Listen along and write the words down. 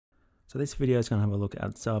So this video is going to have a look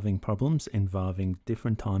at solving problems involving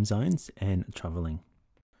different time zones and traveling.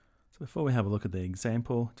 So before we have a look at the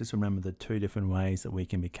example, just remember the two different ways that we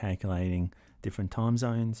can be calculating different time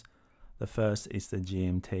zones. The first is the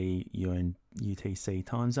GMT, and UTC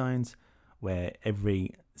time zones, where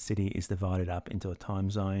every city is divided up into a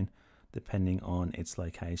time zone depending on its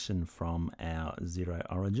location from our zero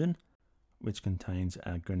origin, which contains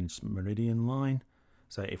our Greenwich Meridian line.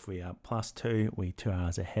 So if we are +2, we're 2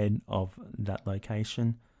 hours ahead of that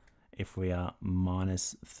location. If we are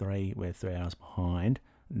 -3, we're 3 hours behind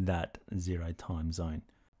that zero time zone.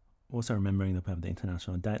 Also remembering that we have the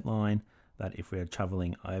international date line, that if we are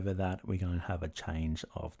traveling over that, we're going to have a change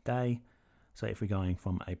of day. So if we're going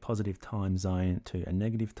from a positive time zone to a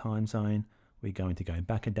negative time zone, we're going to go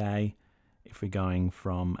back a day. If we're going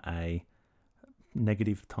from a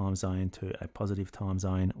negative time zone to a positive time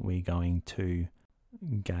zone, we're going to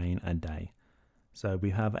gain a day. So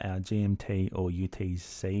we have our GMT or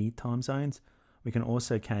UTC time zones. We can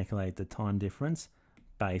also calculate the time difference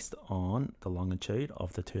based on the longitude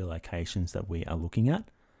of the two locations that we are looking at.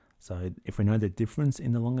 So if we know the difference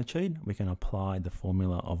in the longitude, we can apply the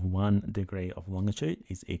formula of 1 degree of longitude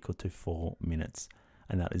is equal to 4 minutes.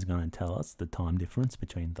 And that is going to tell us the time difference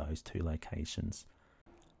between those two locations.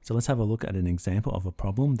 So let's have a look at an example of a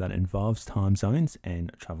problem that involves time zones and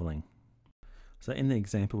traveling. So in the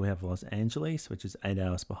example, we have Los Angeles, which is 8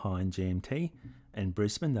 hours behind GMT, and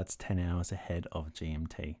Brisbane, that's 10 hours ahead of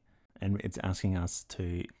GMT. And it's asking us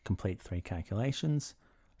to complete 3 calculations.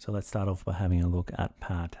 So let's start off by having a look at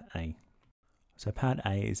part A. So part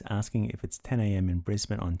A is asking if it's 10 a.m. in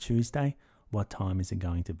Brisbane on Tuesday, what time is it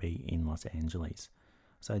going to be in Los Angeles?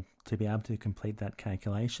 So to be able to complete that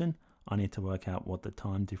calculation, I need to work out what the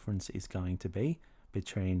time difference is going to be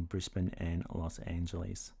between Brisbane and Los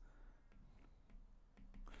Angeles.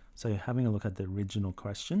 So having a look at the original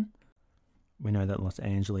question, we know that Los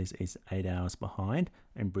Angeles is 8 hours behind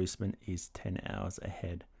and Brisbane is 10 hours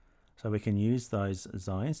ahead. So we can use those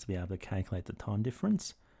zones to be able to calculate the time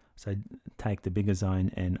difference. So take the bigger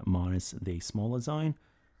zone and minus the smaller zone.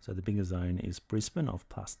 So the bigger zone is Brisbane of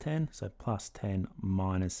 +10. So +10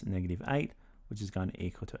 minus -8, which is going to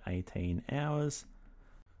equal to 18 hours.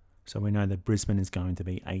 So we know that Brisbane is going to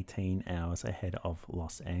be 18 hours ahead of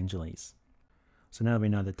Los Angeles. So now that we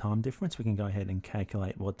know the time difference, we can go ahead and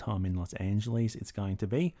calculate what time in Los Angeles it's going to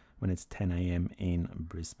be when it's 10 a.m. in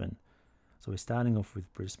Brisbane. So we're starting off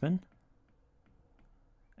with Brisbane,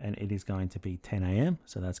 and it is going to be 10 a.m.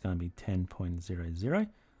 So that's going to be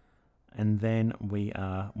 10.00. And then we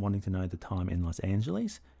are wanting to know the time in Los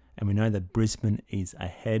Angeles. And we know that Brisbane is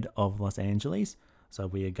ahead of Los Angeles. So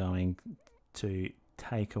we are going to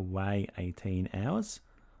take away 18 hours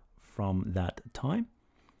from that time.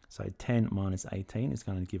 So 10 minus 18 is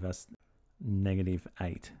going to give us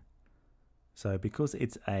 -8. So because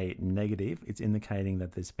it's a negative, it's indicating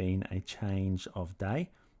that there's been a change of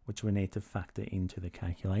day, which we need to factor into the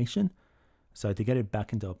calculation. So to get it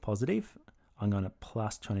back into a positive, I'm going to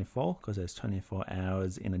plus 24 because there's 24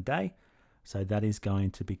 hours in a day. So that is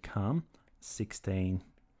going to become 16.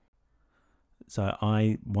 So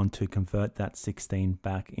I want to convert that 16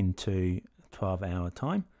 back into 12-hour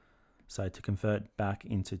time. So to convert back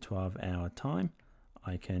into 12-hour time,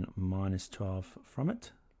 I can minus 12 from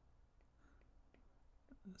it.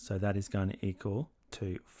 So that is going to equal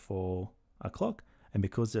to 4 o'clock. And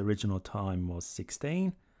because the original time was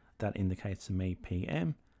 16, that indicates to me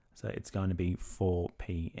PM. So it's going to be 4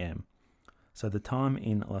 p.m. So the time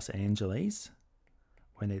in Los Angeles,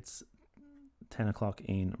 when it's 10 o'clock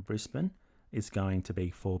in Brisbane, is going to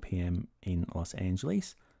be 4 p.m. in Los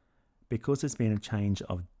Angeles. Because there's been a change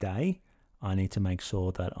of day, I need to make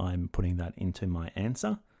sure that I'm putting that into my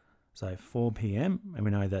answer. So 4 p.m. and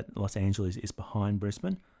we know that Los Angeles is behind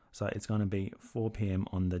Brisbane. So it's going to be 4 p.m.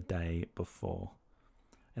 on the day before.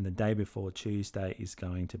 And the day before Tuesday is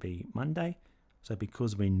going to be Monday. So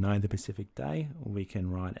because we know the Pacific day, we can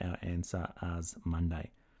write our answer as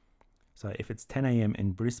Monday. So if it's 10 a.m.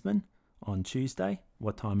 in Brisbane on Tuesday,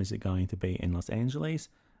 what time is it going to be in Los Angeles?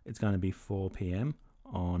 It's going to be 4 p.m.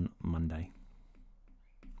 on Monday.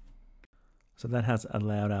 So that has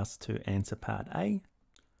allowed us to answer part A.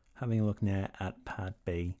 Having a look now at part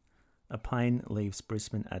B. A plane leaves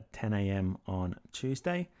Brisbane at 10 a.m. on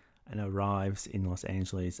Tuesday and arrives in Los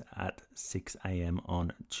Angeles at 6 a.m.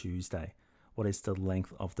 on Tuesday. What is the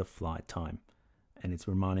length of the flight time? And it's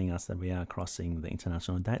reminding us that we are crossing the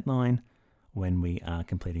international date line when we are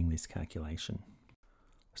completing this calculation.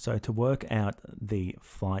 So to work out the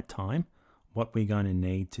flight time, what we're going to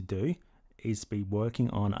need to do is be working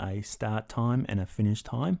on a start time and a finish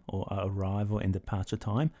time, or a arrival and departure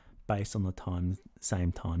time, based on the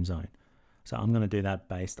same time zone. So I'm going to do that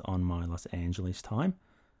based on my Los Angeles time.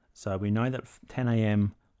 So we know that 10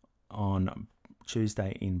 a.m. on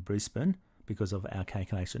Tuesday in Brisbane, because of our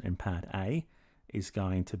calculation in part A, is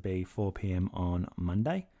going to be 4 p.m. on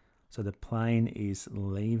Monday. So the plane is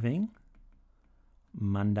leaving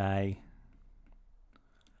Monday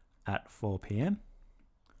at 4 p.m.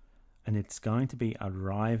 and it's going to be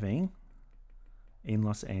arriving in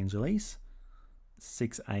Los Angeles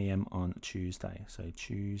 6 a.m. on Tuesday. So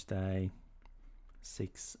Tuesday,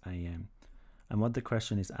 6 a.m. And what the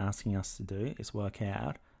question is asking us to do is work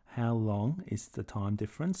out how long is the time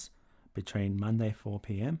difference between Monday 4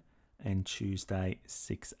 p.m. and Tuesday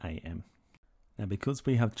 6 a.m. Now, because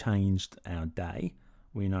we have changed our day,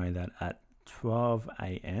 we know that at 12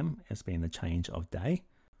 a.m. has been the change of day.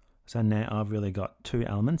 So now I've really got two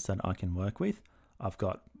elements that I can work with. I've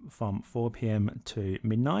got from 4 p.m. to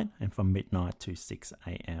midnight and from midnight to 6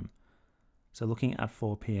 a.m. So looking at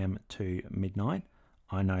 4 p.m. to midnight,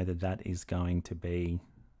 I know that that is going to be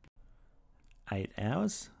 8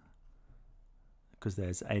 hours, because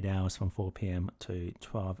there's 8 hours from 4 p.m. to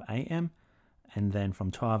 12 a.m. And then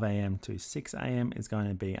from 12 a.m. to 6 a.m. is going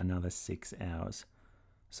to be another 6 hours.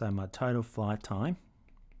 So my total flight time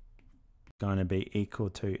is going to be equal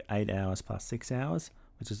to 8 hours plus 6 hours,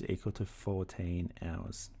 which is equal to 14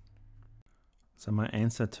 hours. So my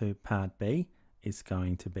answer to part B is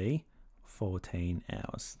going to be 14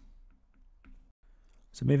 hours.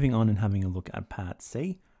 So moving on and having a look at part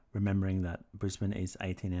C, remembering that Brisbane is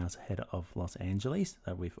 18 hours ahead of Los Angeles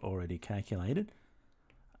that we've already calculated.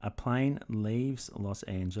 A plane leaves Los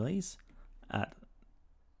Angeles at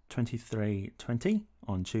 23:20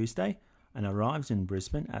 on Tuesday and arrives in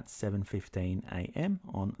Brisbane at 7:15 a.m.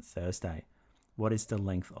 on Thursday. What is the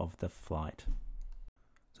length of the flight?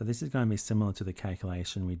 So this is going to be similar to the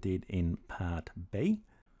calculation we did in part B.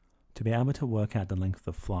 To be able to work out the length of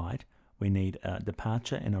the flight, we need a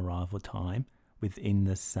departure and arrival time within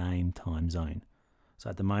the same time zone. So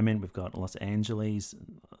at the moment, we've got Los Angeles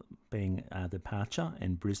being our departure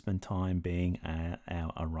and Brisbane time being our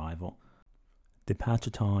arrival. Departure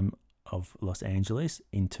time of Los Angeles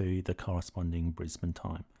into the corresponding Brisbane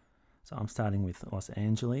time. So I'm starting with Los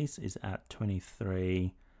Angeles is at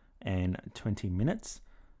 23 and 20 minutes.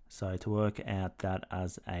 So to work out that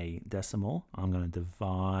as a decimal, I'm going to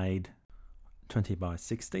divide 20 by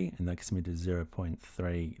 60, and that gives me to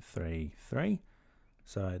 0.333.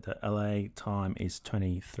 So the LA time is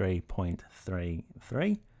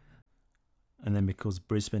 23.33. And then because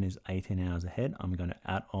Brisbane is 18 hours ahead, I'm going to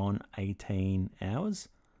add on 18 hours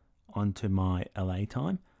onto my LA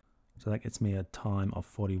time. So that gets me a time of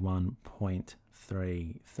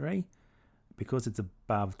 41.33. Because it's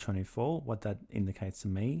above 24, what that indicates to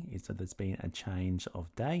me is that there's been a change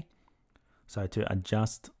of day. So to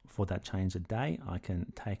adjust for that change of day, I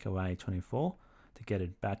can take away 24 to get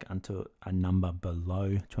it back onto a number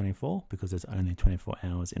below 24, because there's only 24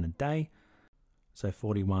 hours in a day. So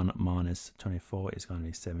 41 minus 24 is going to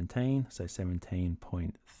be 17, so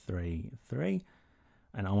 17.33.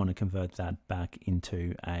 And I want to convert that back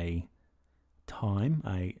into a time,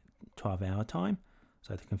 a 12-hour time.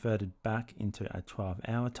 So to convert it back into a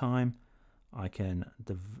 12-hour time, I can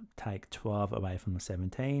take 12 away from the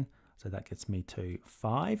 17. So that gets me to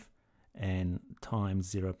 5 and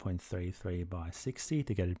times 0.33 by 60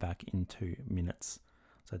 to get it back into minutes.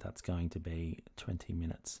 So that's going to be 20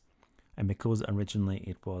 minutes. And because originally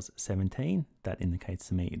it was 17, that indicates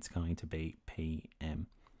to me it's going to be PM.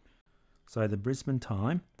 So the Brisbane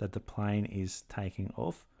time that the plane is taking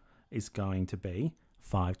off is going to be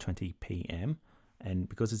 5:20 p.m. And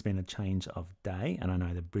because there's been a change of day, and I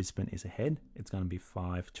know that Brisbane is ahead, it's going to be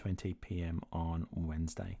 5:20 p.m. on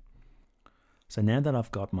Wednesday. So now that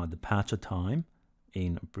I've got my departure time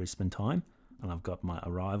in Brisbane time, and I've got my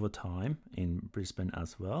arrival time in Brisbane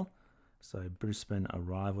as well. So Brisbane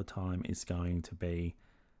arrival time is going to be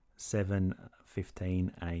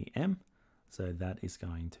 7:15 a.m. So that is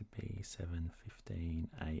going to be 7:15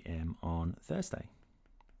 a.m. on Thursday.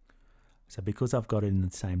 So because I've got it in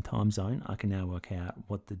the same time zone, I can now work out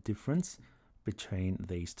what the difference between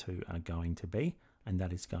these two are going to be, and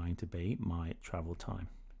that is going to be my travel time.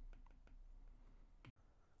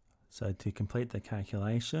 So to complete the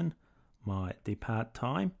calculation, my depart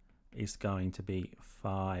time is going to be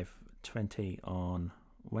 5:20 on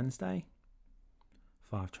Wednesday,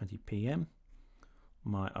 5:20 p.m.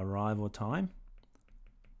 My arrival time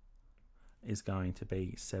is going to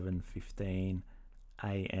be 7:15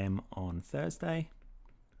 a.m. on Thursday.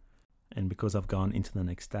 And because I've gone into the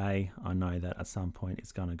next day, I know that at some point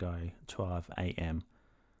it's going to go 12 a.m.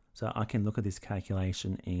 So I can look at this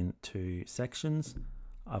calculation in two sections.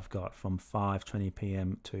 I've got from 5:20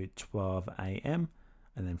 p.m. to 12 a.m.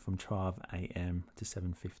 and then from 12 a.m. to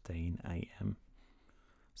 7:15 a.m.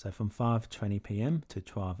 So from 5:20 p.m. to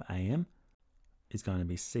 12 a.m. is going to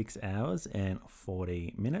be 6 hours and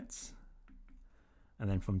 40 minutes. And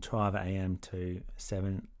then from 12 a.m. to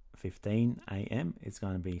 7:15 a.m. it's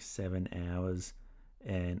going to be 7 hours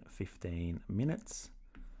and 15 minutes.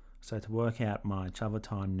 So to work out my travel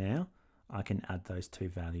time now, I can add those two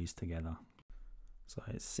values together. So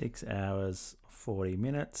 6 hours 40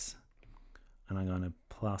 minutes, and I'm going to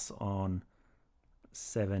plus on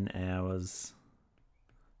 7 hours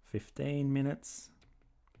 15 minutes,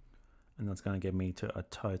 and that's going to get me to a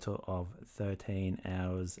total of 13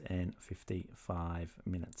 hours and 55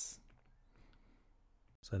 minutes.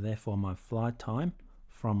 So therefore my flight time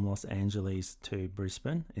from Los Angeles to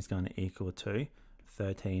Brisbane is going to equal to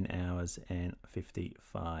 13 hours and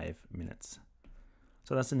 55 minutes.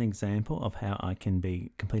 So that's an example of how I can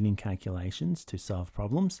be completing calculations to solve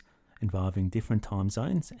problems involving different time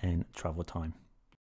zones and travel time.